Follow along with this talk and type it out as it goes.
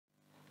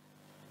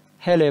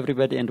Hello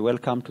everybody and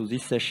welcome to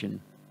this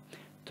session.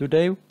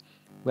 Today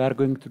we are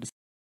going to discuss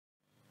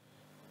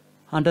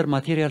under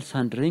materials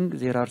handling.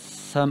 There are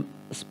some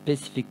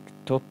specific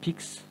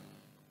topics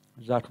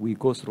that we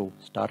go through,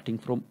 starting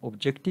from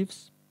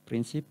objectives,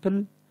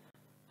 principle,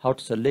 how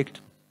to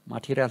select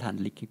material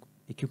handling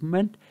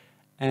equipment,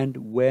 and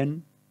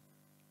when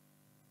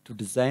to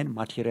design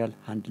material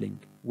handling,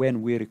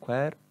 when we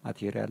require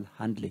material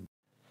handling.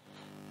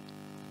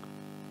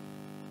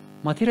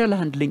 Material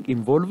handling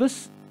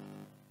involves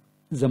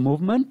the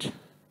movement,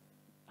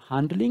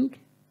 handling,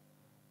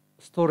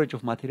 storage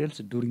of materials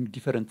during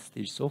different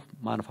stages of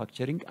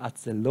manufacturing at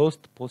the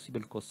lowest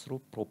possible cost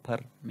through proper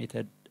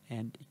method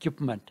and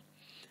equipment.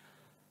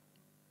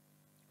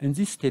 In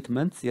this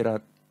statement, there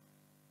are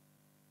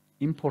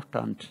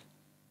important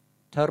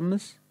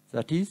terms,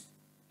 that is,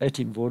 it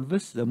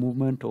involves the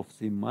movement of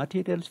the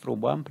materials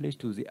from one place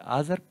to the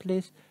other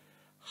place,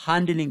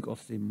 handling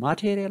of the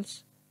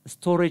materials,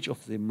 storage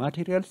of the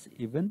materials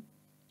even.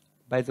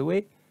 By the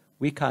way,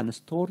 we can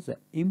store the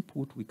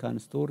input, we can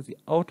store the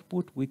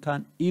output, we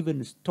can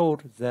even store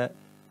the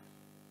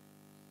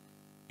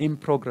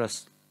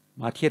in-progress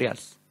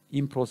materials,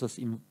 in-process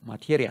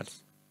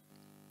materials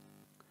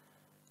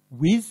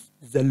with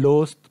the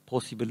lowest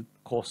possible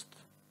cost.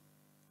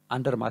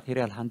 Under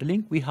material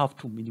handling, we have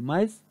to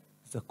minimize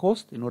the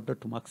cost in order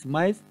to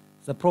maximize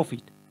the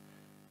profit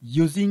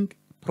using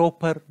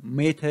proper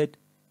method,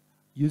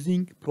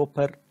 using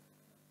proper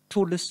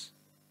tools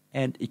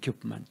and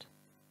equipment.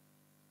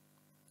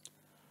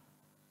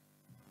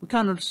 We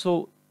can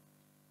also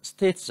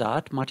state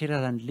that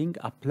material handling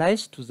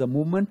applies to the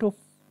movement of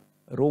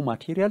raw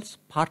materials,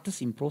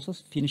 parts in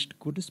process, finished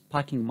goods,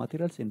 packing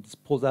materials, and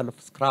disposal of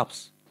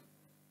scraps.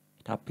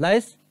 It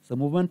applies the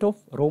movement of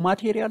raw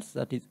materials,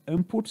 that is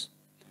inputs,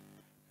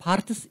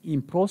 parts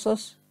in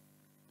process,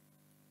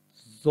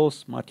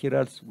 those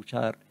materials which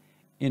are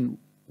in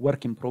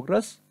work in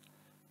progress,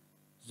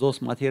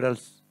 those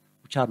materials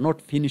which are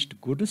not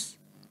finished goods,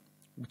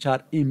 which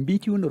are in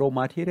between raw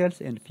materials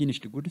and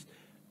finished goods,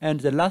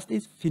 and the last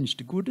is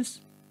finished goods.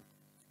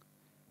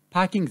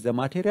 Packing the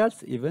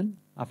materials, even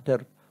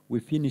after we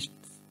finished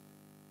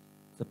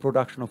the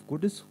production of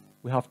goods,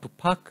 we have to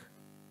pack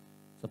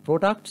the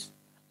products,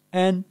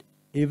 and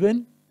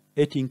even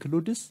it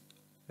includes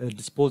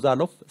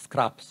disposal of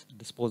scraps,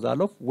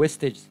 disposal of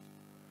wastage.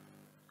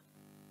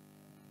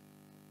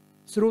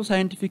 Through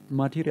scientific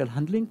material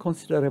handling,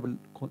 considerable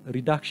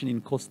reduction in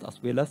cost as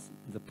well as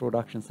the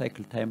production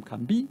cycle time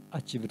can be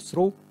achieved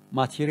through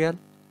material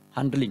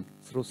handling,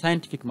 through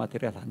scientific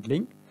material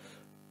handling,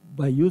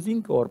 by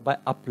using or by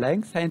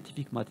applying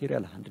scientific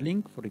material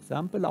handling, for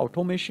example,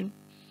 automation.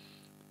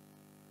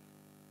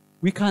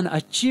 We can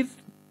achieve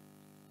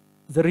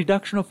the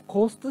reduction of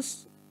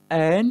costs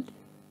and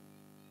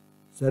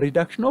the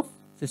reduction of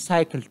the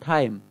cycle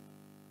time.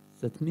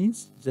 That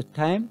means the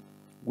time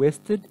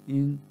wasted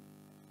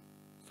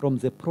from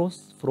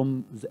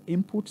the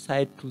input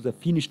side to the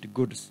finished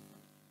goods,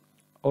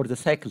 or the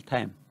cycle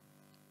time.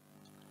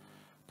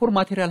 Poor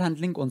material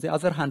handling, on the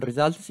other hand,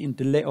 results in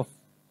delays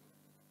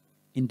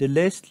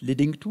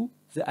leading to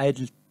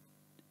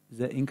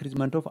the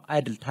increasement of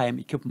idle time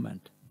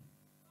equipment.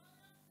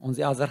 On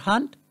the other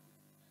hand,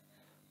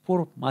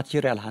 poor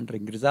material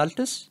handling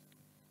results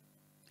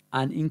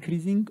an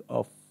increasing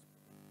of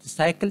the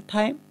cycle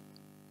time,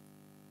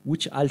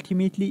 which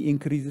ultimately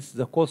increases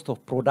the cost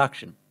of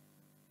production.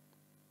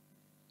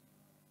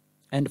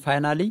 And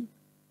finally,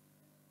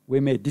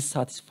 we may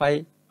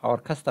dissatisfy our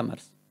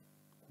customers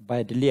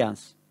by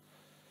delayance.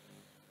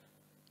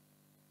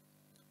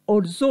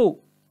 Although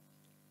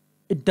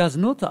it does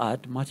not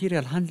add,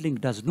 material handling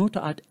does not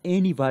add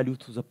any value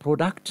to the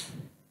product,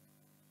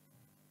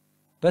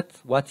 but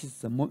what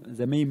is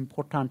the main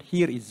important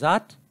here is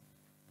that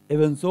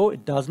even though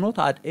it does not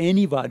add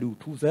any value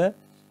to the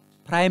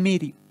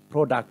primary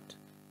product,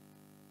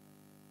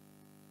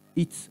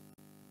 it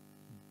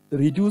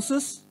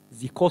reduces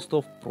the cost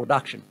of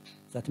production.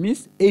 That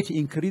means it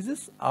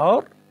increases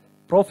our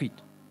profit.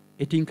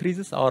 It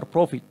increases our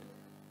profit.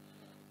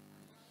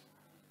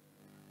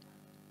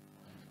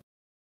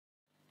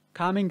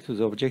 Coming to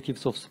the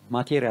objectives of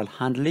material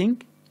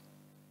handling,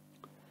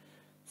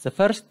 the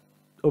first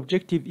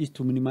objective is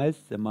to minimize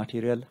the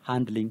material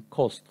handling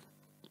cost.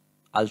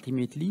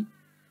 Ultimately,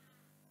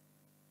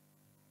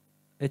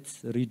 it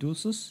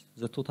reduces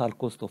the total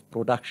cost of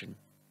production.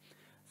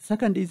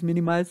 Second is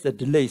minimize the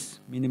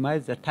delays,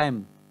 minimize the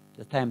time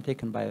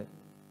taken by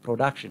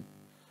production,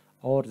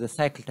 or the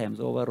cycle times,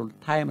 overall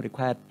time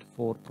required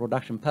for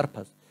production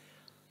purpose,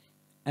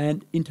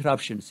 and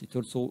interruptions. It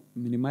also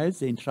minimizes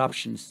the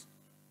interruptions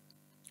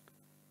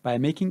by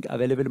making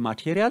available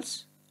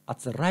materials at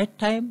the right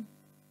time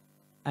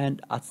and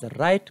at the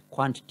right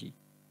quantity.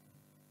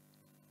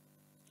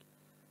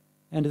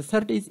 And the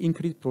third is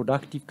increase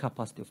productive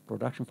capacity of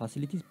production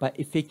facilities by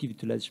effective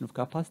utilization of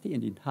capacity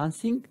and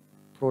enhancing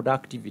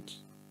productivity.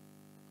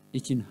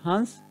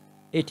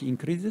 It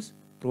increases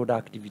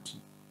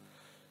productivity.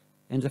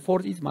 And the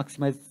fourth is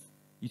maximize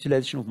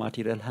utilization of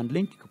material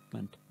handling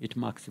equipment. It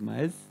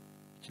maximizes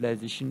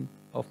utilization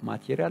of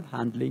material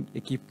handling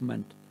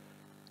equipment.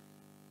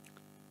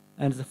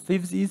 And the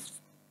fifth is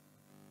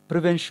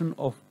prevention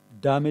of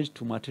damage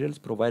to materials,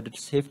 provided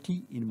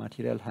safety in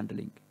material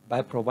handling.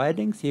 By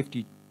providing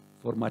safety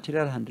for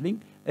material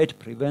handling, it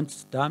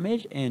prevents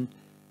damage, and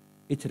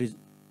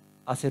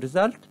as a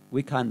result,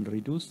 we can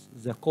reduce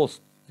the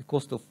cost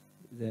of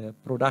the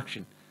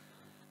production,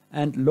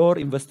 and lower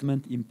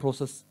investment in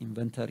process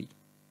inventory.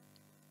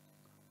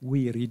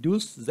 We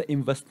reduce the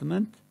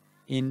investment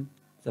in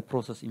the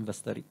process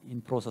inventory.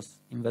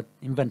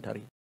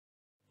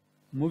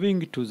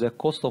 Moving to the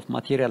cost of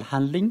material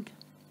handling,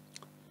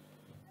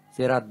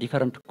 there are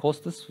different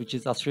costs which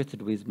is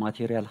associated with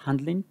material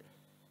handling.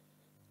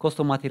 Cost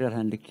of material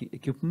handling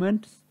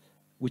equipment,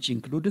 which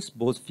includes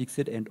both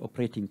fixed and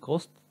operating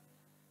costs.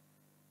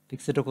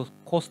 Fixed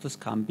costs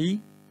can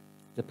be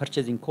the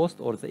purchasing cost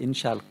or the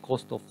initial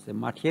cost of the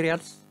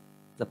materials,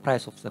 the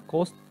price of the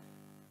cost,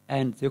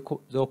 and the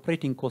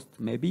operating cost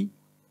may be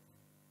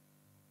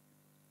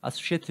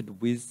associated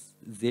with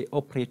the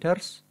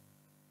operators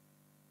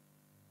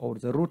or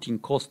the routing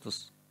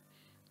costs.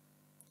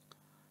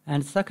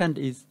 And second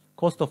is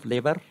cost of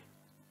labor.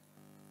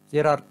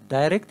 There are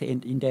direct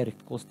and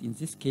indirect costs. In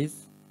this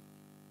case,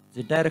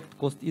 the direct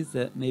cost is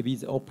maybe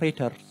the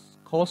operator's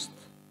cost,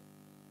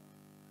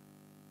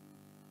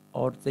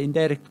 or the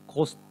indirect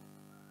cost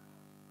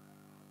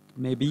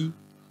maybe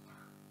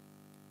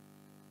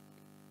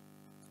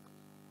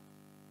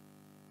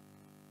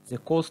the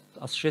cost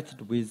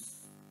associated with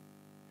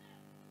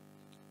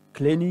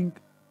cleaning,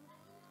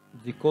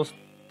 the cost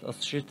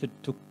associated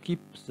to keep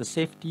the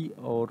safety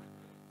or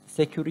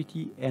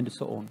security, and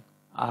so on,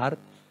 are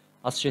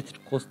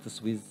associated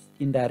costs with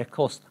indirect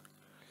cost.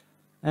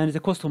 And the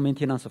cost of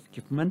maintenance of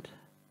equipment,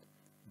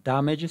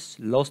 damages,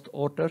 lost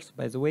orders.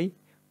 By the way,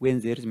 when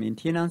there is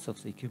maintenance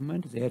of the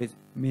equipment, there is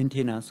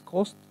maintenance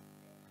cost.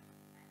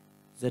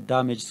 The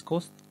damage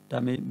cost,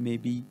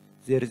 maybe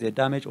there is a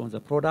damage on the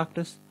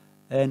products,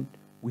 and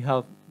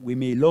we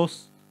may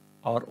lose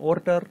our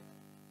order,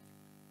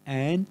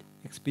 and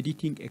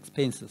expediting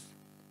expenses.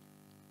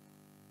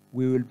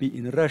 We will be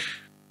in a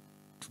rush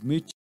to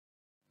meet.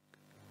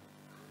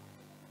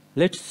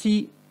 Let's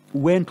see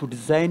when to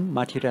design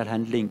material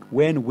handling,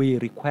 when we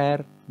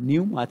require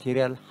new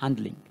material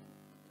handling.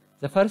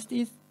 The first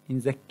is in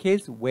the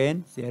case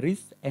when there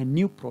is a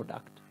new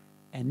product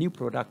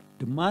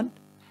demand.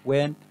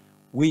 When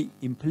we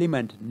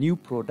implement new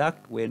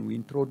product, when we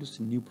introduce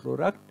a new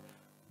product,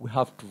 we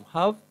have to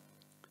have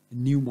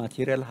new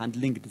material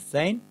handling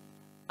design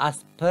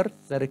as per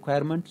the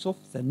requirements of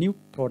the new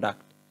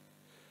product.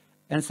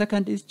 And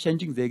second is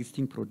changing the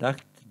existing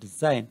product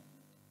design.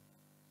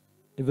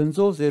 Even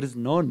though there is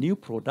no new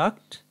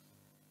product,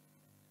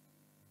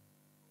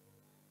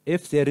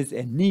 if there is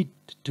a need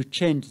to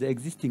change the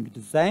existing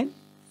design,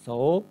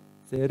 so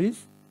there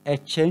is a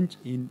change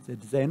in the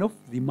design of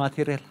the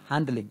material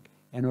handling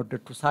in order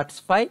to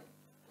satisfy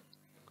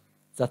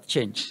that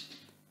change.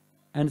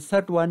 And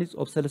third one is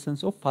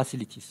obsolescence of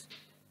facilities.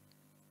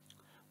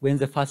 When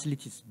the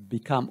facilities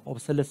become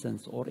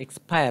obsolescent or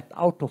expired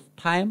out of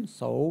time,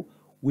 so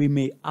we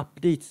may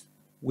update,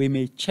 we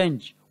may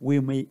change, we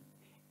may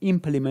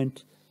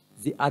implement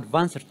the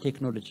advanced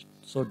technology.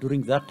 So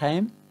during that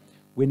time,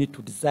 we need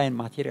to design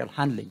material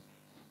handling.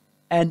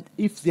 And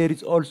if there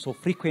is also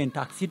frequent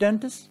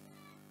accidents,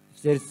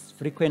 if there is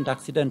frequent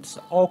accidents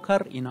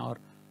occur in our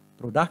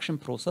production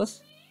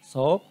process,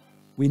 so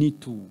we need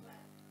to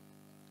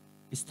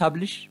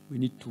establish, we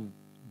need to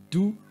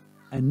do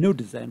a new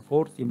design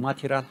for the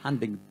material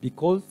handling,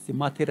 because the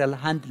material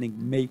handling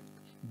may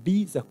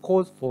be the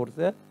cause for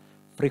the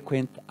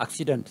frequent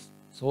accidents.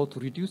 So to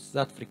reduce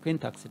that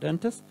frequent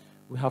accidents,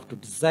 we have to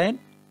design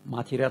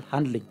material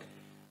handling.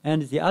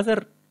 And the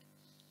other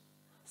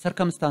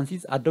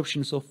circumstances,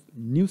 adoptions of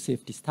new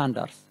safety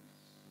standards.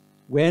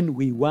 When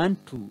we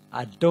want to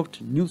adopt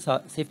new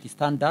safety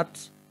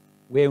standards,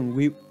 when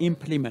we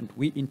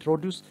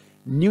introduce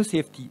new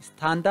safety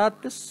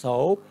standards,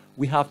 so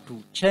we have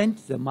to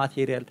change the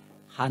material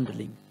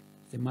handling.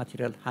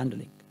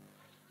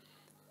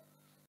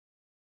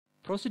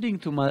 Proceeding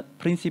to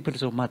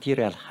principles of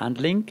material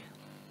handling.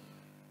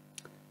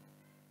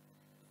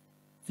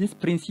 These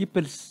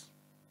principles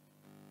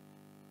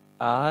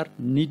are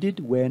needed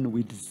when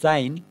we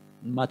design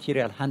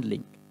material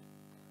handling.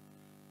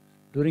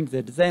 During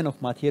the design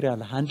of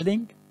material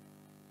handling,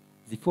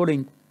 the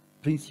following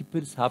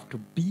principles have to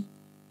be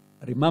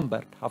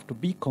remembered, have to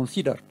be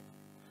considered.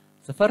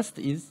 The first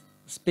is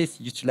space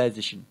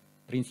utilization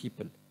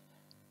principle.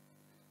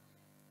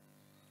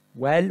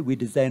 While we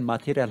design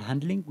material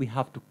handling, we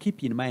have to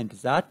keep in mind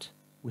that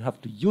we have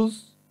to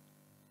use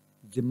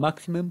the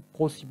maximum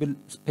possible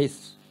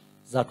space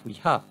that we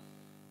have.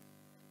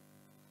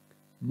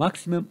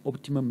 Maximum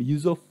optimum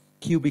use of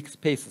cubic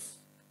spaces.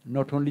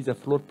 Not only the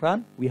floor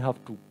plan, we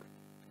have to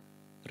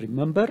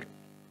remember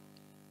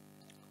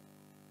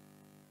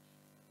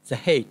the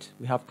height.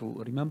 We have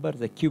to remember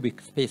the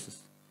cubic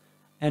spaces.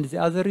 And the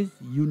other is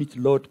unit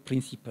load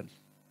principle.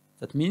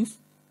 That means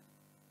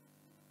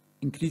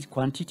increase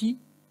quantity,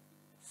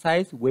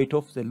 size, weight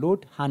of the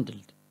load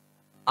handled.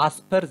 as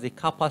per the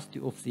capacity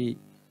of the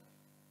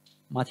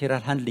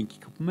material handling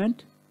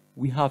equipment,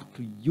 we have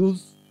to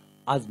use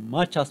as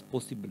much as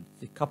possible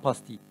the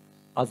capacity,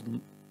 as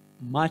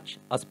much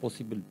as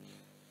possible.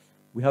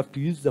 We have to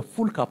use the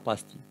full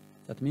capacity.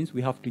 That means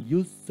we have to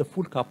use the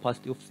full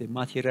capacity of the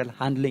material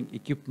handling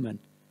equipment.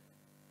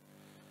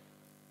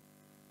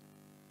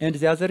 And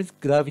the other is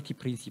gravity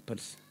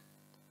principles.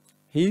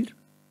 Here,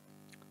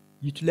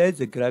 utilize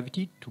the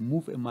gravity to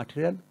move a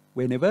material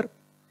whenever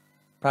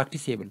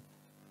practicable.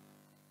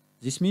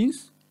 This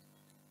means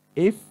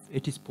if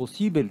it is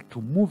possible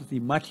to move the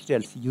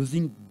materials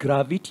using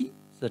gravity,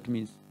 that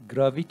means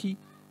gravity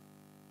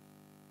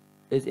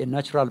is a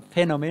natural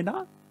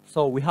phenomena,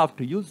 so we have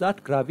to use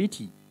that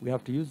gravity. We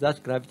have to use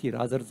that gravity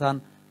rather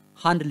than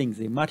handling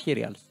the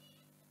materials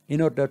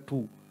in order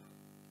to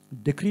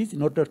decrease,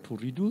 in order to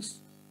reduce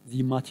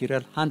the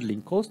material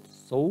handling cost.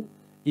 So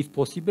if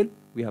possible,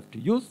 we have to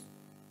use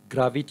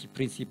gravity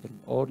principle,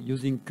 or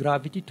using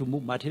gravity to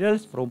move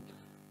materials from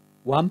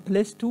one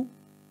place to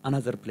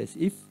another place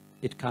if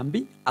it can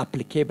be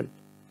applicable.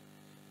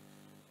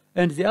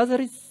 And the other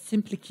is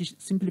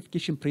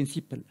simplification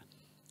principle.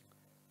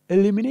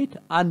 Eliminate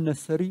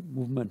unnecessary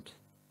movement.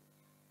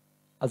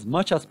 As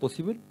much as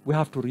possible, we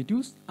have to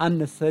reduce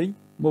unnecessary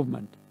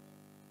movement.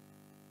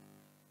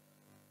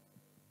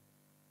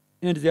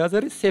 And the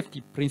other is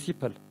safety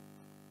principle.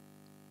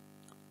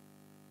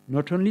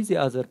 Not only the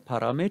other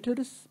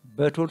parameters,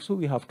 but also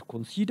we have to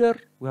consider,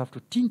 we have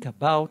to think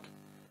about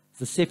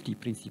the safety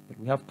principle.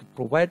 We have to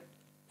provide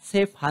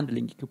safe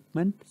handling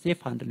equipment,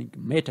 safe handling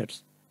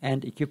methods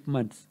and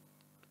equipments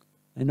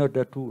in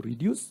order to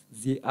reduce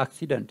the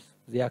accident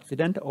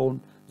on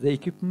the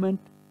equipment,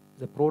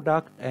 the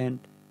product, and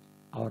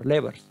our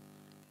labors.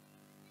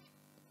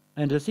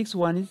 And the sixth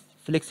one is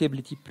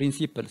flexibility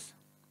principles.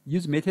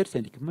 Use methods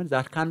and equipment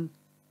that can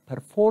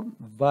perform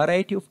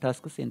variety of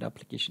tasks and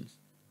applications.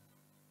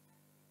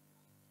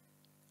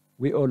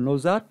 We all know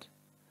that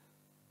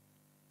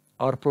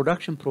our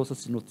production process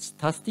is not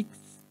static,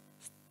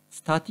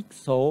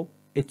 so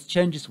it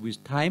changes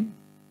with time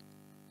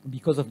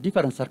because of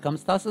different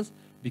circumstances,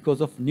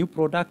 because of new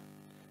product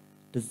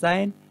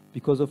design,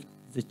 because of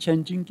the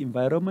changing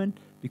environment,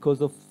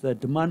 because of the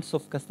demands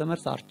of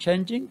customers are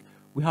changing.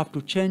 We have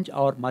to change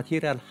our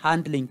material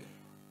handling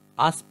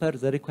as per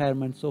the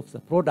requirements of the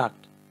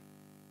product.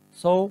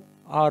 So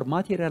our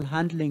material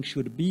handling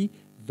should be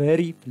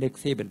very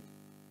flexible.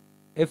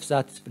 If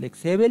that's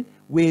flexible,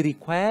 we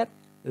require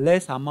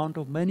less amount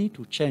of money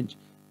to change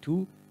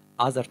to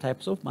other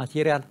types of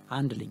material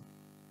handling.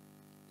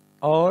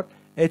 Or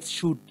it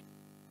should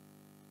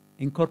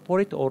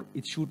incorporate, or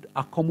it should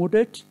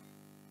accommodate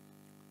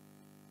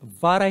a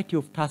variety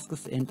of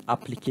tasks and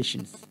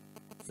applications.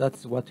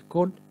 That's what we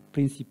call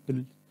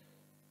principle.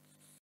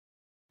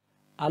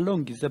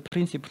 Along with the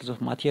principles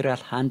of material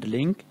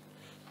handling,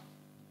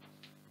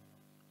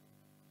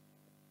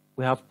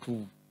 we have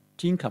to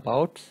think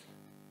about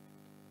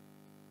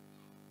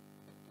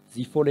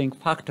the following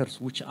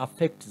factors which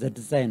affect the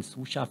designs,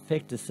 which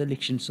affect the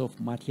selections of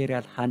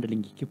material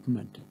handling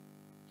equipment.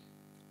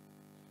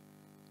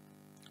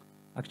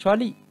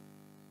 Actually,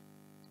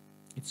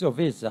 it's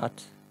obvious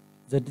that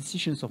the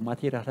decisions of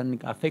material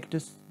handling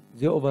affects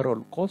the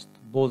overall cost,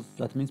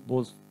 that means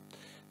both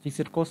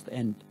fixed cost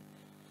and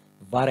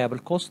variable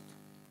cost.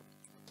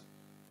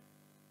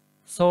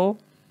 So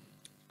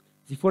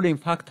the following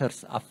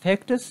factors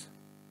affect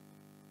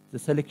the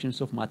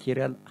selections of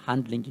material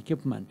handling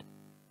equipment.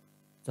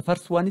 The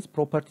first one is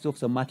properties of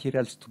the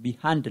materials to be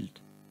handled.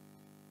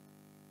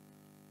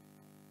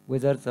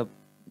 Whether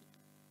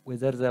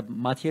the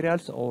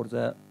materials or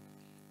the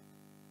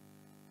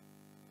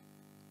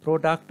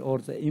product or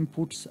the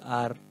inputs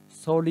are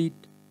solid,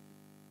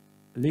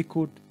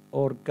 liquid,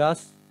 or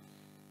gas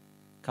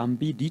can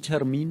be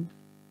determined.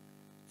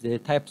 The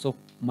types of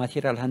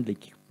material handling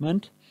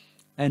equipment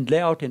and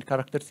layout and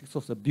characteristics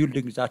of the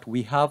buildings that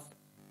we have,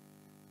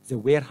 the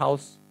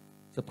warehouse,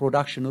 the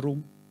production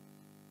room,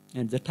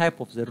 and the type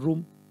of the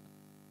room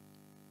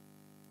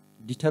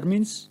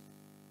determines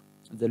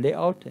the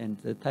layout, and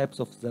the types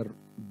of the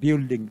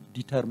building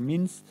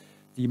determines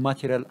the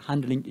material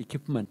handling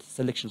equipment,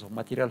 selections of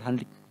material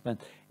handling equipment.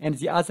 And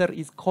the other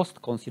is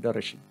cost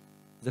consideration.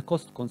 The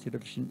cost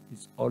consideration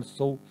is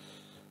also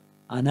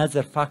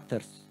another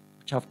factors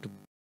which have to.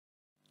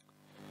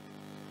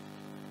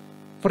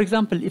 For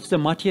example, if the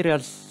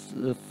materials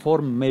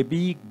form may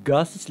be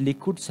gases,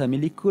 liquid,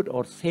 semi-liquid,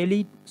 or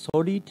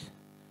solid,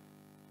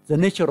 the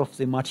nature of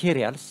the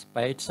materials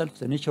by itself,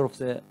 the nature of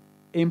the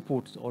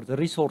inputs or the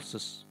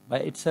resources by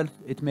itself,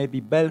 it may be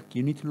bulk,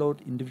 unit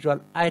load,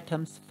 individual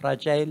items,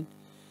 fragile,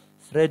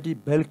 thready,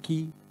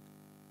 bulky.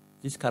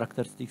 These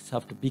characteristics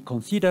have to be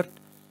considered.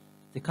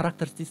 The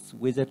characteristics,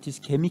 whether it is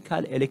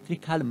chemical,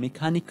 electrical,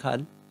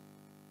 mechanical,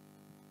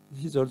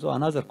 this is also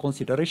another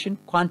consideration.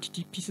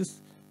 Quantity,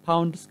 pieces,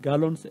 pounds,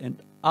 gallons,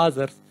 and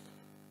others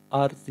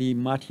are the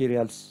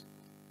materials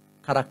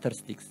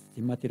characteristics,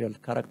 the material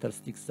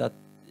characteristics that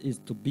is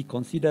to be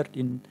considered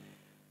in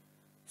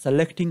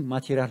selecting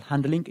material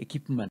handling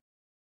equipment.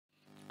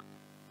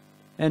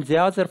 And the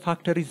other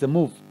factor is the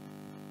move.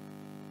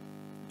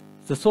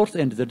 The source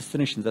and the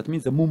destination, that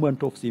means the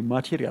movement of the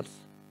materials.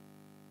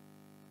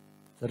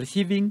 The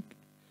receiving,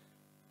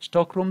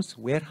 stockrooms,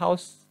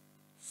 warehouse,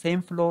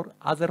 same floor,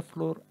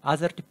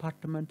 other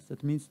department,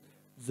 that means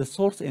the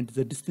source and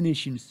the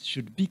destination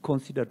should be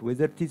considered,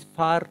 whether it is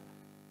far,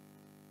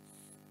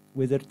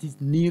 whether it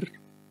is near,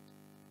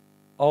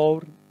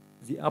 or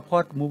the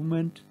upward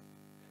movement,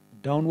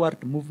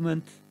 downward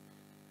movement,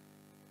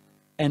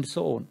 and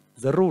so on.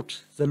 The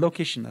route, the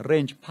location,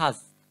 range,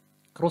 path,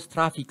 cross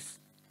traffics,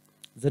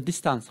 the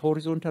distance,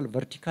 horizontal,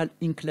 vertical,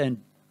 inclined,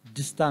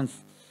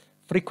 distance,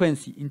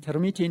 frequency,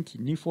 intermittent,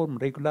 uniform,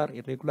 regular,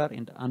 irregular,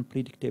 and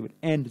unpredictable,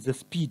 and the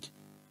speed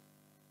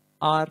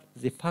are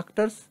the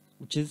factors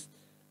which is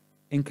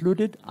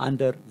included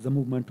under the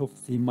movement of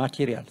the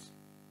materials.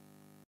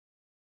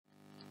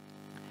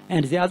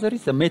 And the other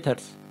is the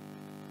methods.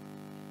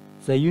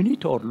 The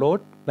unit or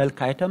load,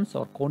 bulk items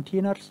or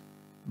containers,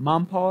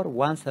 manpower,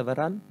 one,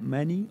 several,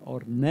 many,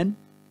 or none,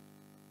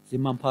 the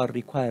manpower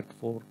required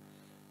for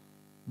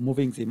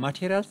moving the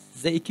materials,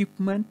 the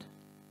equipment,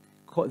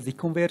 the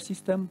conveyor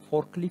system,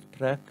 forklift,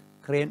 truck,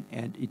 crane,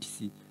 and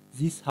etc.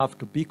 These have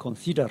to be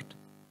considered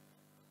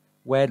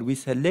while we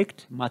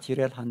select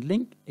material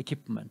handling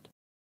equipment.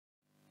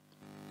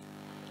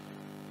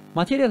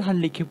 Material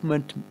handling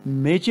equipment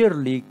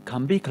majorly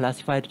can be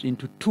classified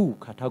into two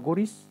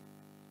categories,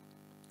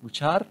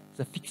 which are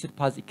the fixed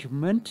path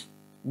equipment,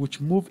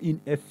 which move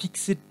in a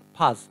fixed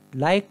path,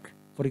 like,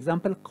 for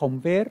example,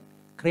 conveyor,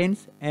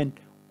 cranes, and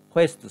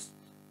hoists.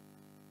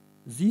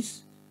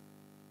 This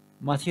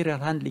material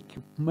handling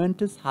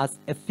equipment has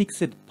a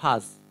fixed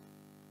path,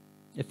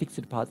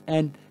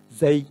 and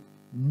they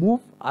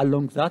move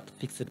along that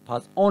fixed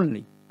path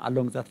only,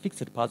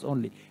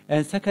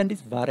 And second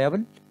is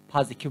variable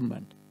path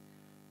equipment.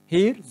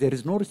 Here, there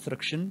is no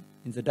restriction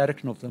in the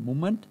direction of the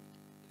movement.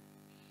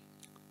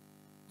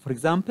 For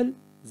example,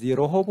 the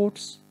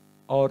robots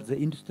or the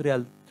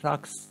industrial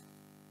trucks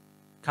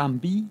can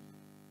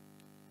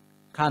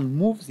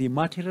move the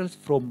materials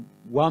from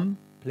one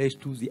place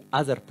to the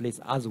other place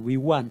as we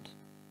want.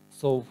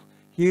 So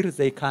here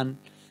they can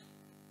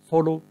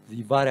follow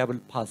the variable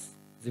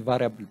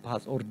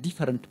path or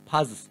different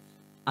paths.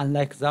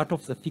 Unlike that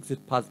of the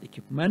fixed path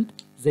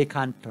equipment, they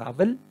can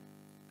travel,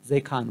 they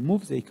can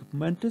move the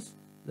equipment,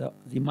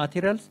 the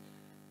materials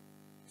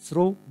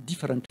through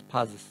different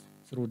paths.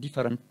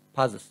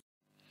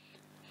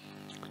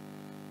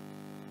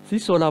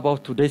 This is all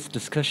about today's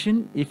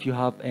discussion. If you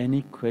have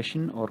any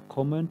question or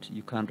comment,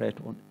 you can write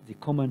on the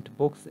comment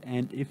box.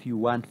 And if you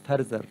want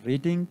further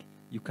reading,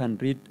 you can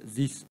read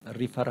these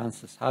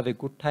references. Have a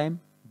good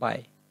time.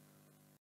 Bye.